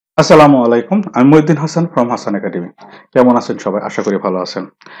আসসালামু আলাইকুম, আমি মহিউদ্দিন হাসান ফ্রম হাসান একাডেমি। কেমন আছেন সবাই? আশা করি ভালো আছেন।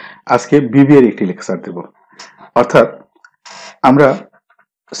 আজকে বিবি এর একটি লেকচার দেব। অর্থাৎ আমরা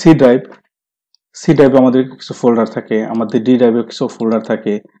সি ড্রাইভে আমাদের কিছু ফোল্ডার থাকে, আমাদের ডি ড্রাইভে কিছু ফোল্ডার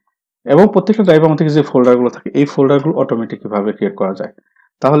থাকে এবং প্রত্যেকটা ড্রাইভে আমাদের যে ফোল্ডারগুলো থাকে এই ফোল্ডারগুলো অটোমেটিক কিভাবে ক্রিয়েট করা যায়।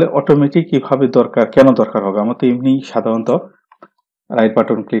 তাহলে অটোমেটিক কিভাবে দরকার, কেন দরকার হবে? আমরা তো এমনি সাধারণত রাইট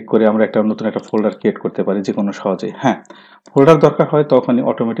বাটন ক্লিক করে আমরা নতুন একটা ফোল্ডার ক্রিয়েট করতে পারি যে কোনো সহজেই। হ্যাঁ, ফোল্ডার দরকার হয় তখনই,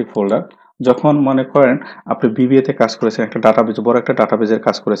 অটোমেটিক ফোল্ডার। যখন মনে করেন আপনি বিবিএতে কাজ করেছেন, একটা ডাটাবেজ, বড় একটা ডাটাবেজের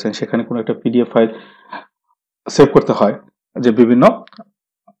কাজ করেছেন, সেখানে কোনো একটা পিডিএফ ফাইল সেভ করতে হয়, যে বিভিন্ন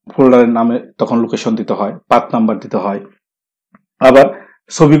ফোল্ডারের নামে তখন লোকেশন দিতে হয়, পাথ নাম্বার দিতে হয়। আবার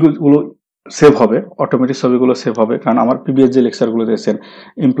ছবিগুলো সেভ হবে, অটোমেটিক ছবিগুলো সেভ হবে, কারণ আমার প্রিভিয়াস যে লেকচারগুলো দিয়েছেন,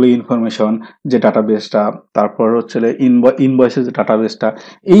 এমপ্লয়ি ইনফরমেশন যে ডাটাবেসটা, তারপর হচ্ছে ইনভয়েসের যে ডাটাবেসটা,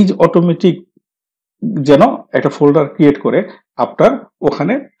 এই যে অটোমেটিক যেন একটা ফোল্ডার ক্রিয়েট করে আপনার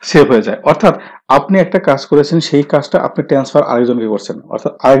ওখানে সেভ হয়ে যায়। অর্থাৎ আপনি একটা কাজ করেছেন, সেই কাজটা আপনি ট্রান্সফার আরেকজনকে করছেন,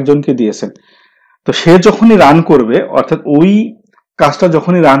 অর্থাৎ আরেকজনকে দিয়েছেন। তো সে যখনই রান করবে, অর্থাৎ ওই কাজটা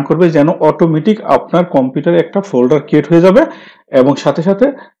যখনই রান করবে, যেন অটোমেটিক আপনার কম্পিউটারে একটা ফোল্ডার ক্রিয়েট হয়ে যাবে এবং সাথে সাথে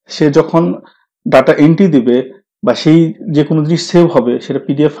সে যখন ডাটা এন্ট্রি দিবে বা সেই যে কোনো জিনিস সেভ হবে, সেটা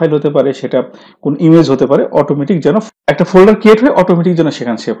পিডিএফ ফাইল হতে পারে, সেটা কোন ইমেজ হতে পারে, অটোমেটিক যেন একটা ফোল্ডার ক্রিয়েট হয়ে অটোমেটিক যেন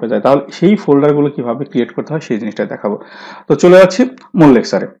সেখানে সেভ হয়ে যায়। তাহলে সেই ফোল্ডারগুলো কিভাবে ক্রিয়েট করতে হয় সেই জিনিসটা দেখাবো। তো চলে যাচ্ছি মূল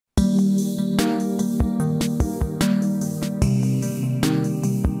লেকচারে।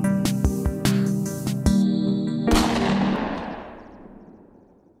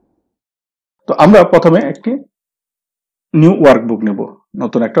 তো আমরা প্রথমে একটি নিউ ওয়ার্কবুক নেব,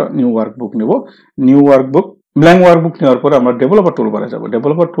 নতুন একটা নিউ ওয়ার্কবুক নেব। নিউ ওয়ার্কবুক, ব্ল্যাঙ্ক ওয়ার্কবুক নেওয়ার পরে আমরা ডেভেলপার টুলবারে যাব।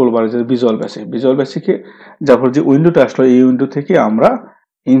 ডেভেলপার টুলবারে যে ভিজুয়াল বেসিকে যারপর যে উইন্ডোটা আসলো, এই উইন্ডো থেকে আমরা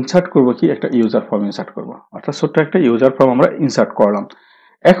ইনসার্ট করব কি, একটা ইউজার ফর্ম ইনসার্ট করব। অর্থাৎ ছোট্ট একটা ইউজার ফর্ম আমরা ইনসার্ট করলাম।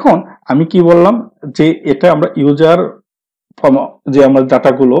 এখন আমি কি বললাম, যে এটা আমরা ইউজার ফর্ম, যে আমরা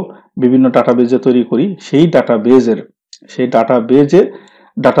ডাটাগুলো বিভিন্ন ডাটাবেজে তৈরি করি, সেই ডাটাবেজে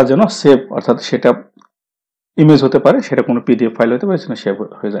ডাটা যেন সেভ, অর্থাৎ সেটা ইমেজ হতে পারে, সেটা কোনো পিডিএফ ফাইল হতে পারে, সেটা সেভ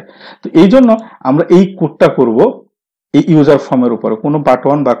হয়ে যায়। তো এই জন্য আমরা এই কোডটা করব এই ইউজার ফর্মের উপরে, কোনো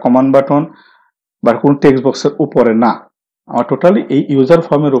বাটন বা কমান্ড বাটন বা কোনো টেক্সট বক্সের উপরে না, আমরা টোটালি এই ইউজার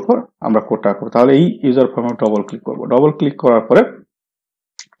ফর্মের উপর আমরা কোডটা করব। তাহলে এই ইউজার ফর্মে ডবল ক্লিক করব। ডবল ক্লিক করার পরে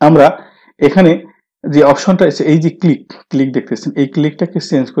আমরা এখানে যে অপশনটা আছে, এই যে ক্লিক দেখতেছেন, এই ক্লিকটাকে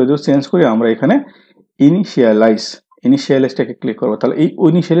চেঞ্জ করে দেবো। চেঞ্জ করে আমরা এখানে ইনিশিয়ালাইজটাকে ক্লিক করবো। তাহলে এই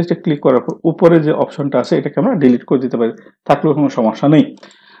ইনিশিয়ালাইজটা ক্লিক করার পর উপরে যে অপশনটা আছে, এটাকে আমরা ডিলিট করে দিতে পারি, থাকলেও কোনো সমস্যা নেই।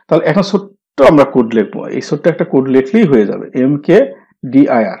 তাহলে এখন ছোট্ট আমরা কোড লিখবো, এই ছোট্ট একটা কোড লিখলেই হয়ে যাবে,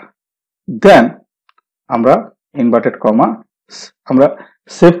 MkDir। দেন আমরা ইনভার্টেড কমা, আমরা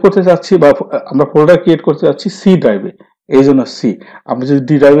সেভ করতে চাচ্ছি বা আমরা ফোল্ডার ক্রিয়েট করতে চাচ্ছি সি ড্রাইভে, এই জন্য সি। আপনি যদি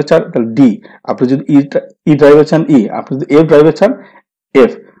ডি ড্রাইভে চান তাহলে ডি, আপনি যদি ই ড্রাইভে চান ই, আপনি যদি এফ ড্রাইভে চান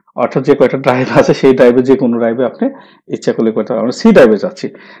এফ। অর্থাৎ যে কয়টা ড্রাইভ আছে সেই ড্রাইভে যে কোনো ড্রাইভে আপনি ইচ্ছা করলে করতে পারবেন। আমরা সি ড্রাইভে যাচ্ছি,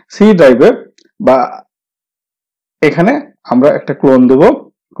 সি ড্রাইভে বা এখানে আমরা একটা ক্লোন দেব।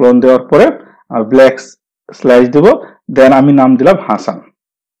 ক্লোন দেওয়ার পরে ব্ল্যাক স্ল্যাশ দেব, দেন আমি নাম দিলাম হাসান,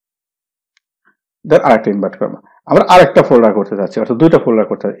 দেন আরেকটা ইনভার্ট করবো। আমরা আরেকটা ফোল্ডার করতে যাচ্ছি, অর্থাৎ দুইটা ফোল্ডার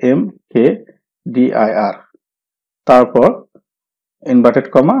করতে যাচ্ছি, MkDir, তারপর inverted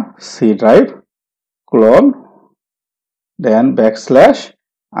comma C drive, clone, দেন ব্যাকস্ল্যাশ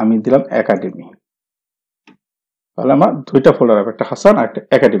আমি দিলাম একাডেমি। তাহলে আমার দুইটা ফোল্ডার হবে, একটা হাসান আর একটা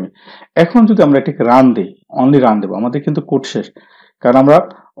একাডেমি। এখন যদি আমরা এটাকে রান দিই, অনলি রান দেবো, আমাদের কিন্তু কোড শেষ, কারণ আমরা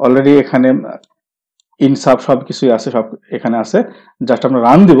অলরেডি এখানে ইনসাব সব কিছুই আছে, সব এখানে আছে। জাস্ট আমরা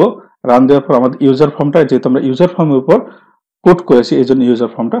রান দিব। রান দেওয়ার পর আমাদের ইউজার ফর্মটা, যেহেতু আমরা ইউজার ফর্মের উপর কোড করেছি, এই জন্য ইউজার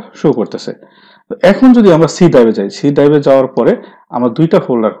ফর্মটা শো করতেছে। তো এখন যদি আমরা সি ড্রাইভে যাই, সি ড্রাইভে যাওয়ার পরে আমরা দুইটা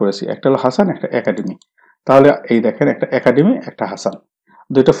ফোল্ডার করেছি, একটা হলো হাসান, একটা একাডেমি। তাহলে এই দেখেন, একটা একাডেমি, একটা হাসান,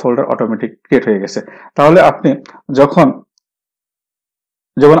 দুইটা ফোল্ডার অটোমেটিক ক্রিয়েট হয়ে গেছে। তাহলে আপনি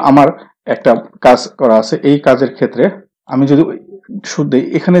যেমন আমার একটা কাজ করা আছে, এই কাজের ক্ষেত্রে আমি যদি শুধু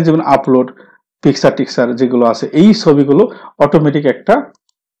এখানে যেমন আপলোড পিকচার যেগুলো আছে, এই ছবিগুলো অটোমেটিক একটা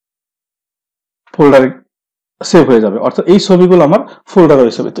ফোল্ডারে সেভ হয়ে যাবে, অর্থাৎ এই ছবিগুলো আমার ফোল্ডারে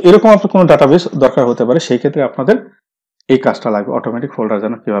হয়ে যাবে। তো এরকম আপনার কোনো ডাটাবেস দরকার হতে পারে, সেই ক্ষেত্রে আপনাদের এই কাজটা লাগবে, অটোমেটিক ফোল্ডার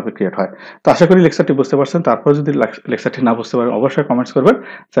যেন কিভাবে ক্রিয়েট হয়। তো আশা করি লেকচারটি বুঝতে পারছেন। তারপর যদি লেকচারটি না বুঝতে পারেন অবশ্যই কমেন্টস করবেন,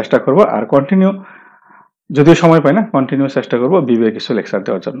 চেষ্টা করব। আর কন্টিনিউ, যদিও সময় পাই না, কন্টিনিউ চেষ্টা করবো বিবিএ কিছু লেকচার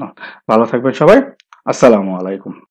দেওয়ার জন্য। ভালো থাকবেন সবাই, আসসালামু আলাইকুম।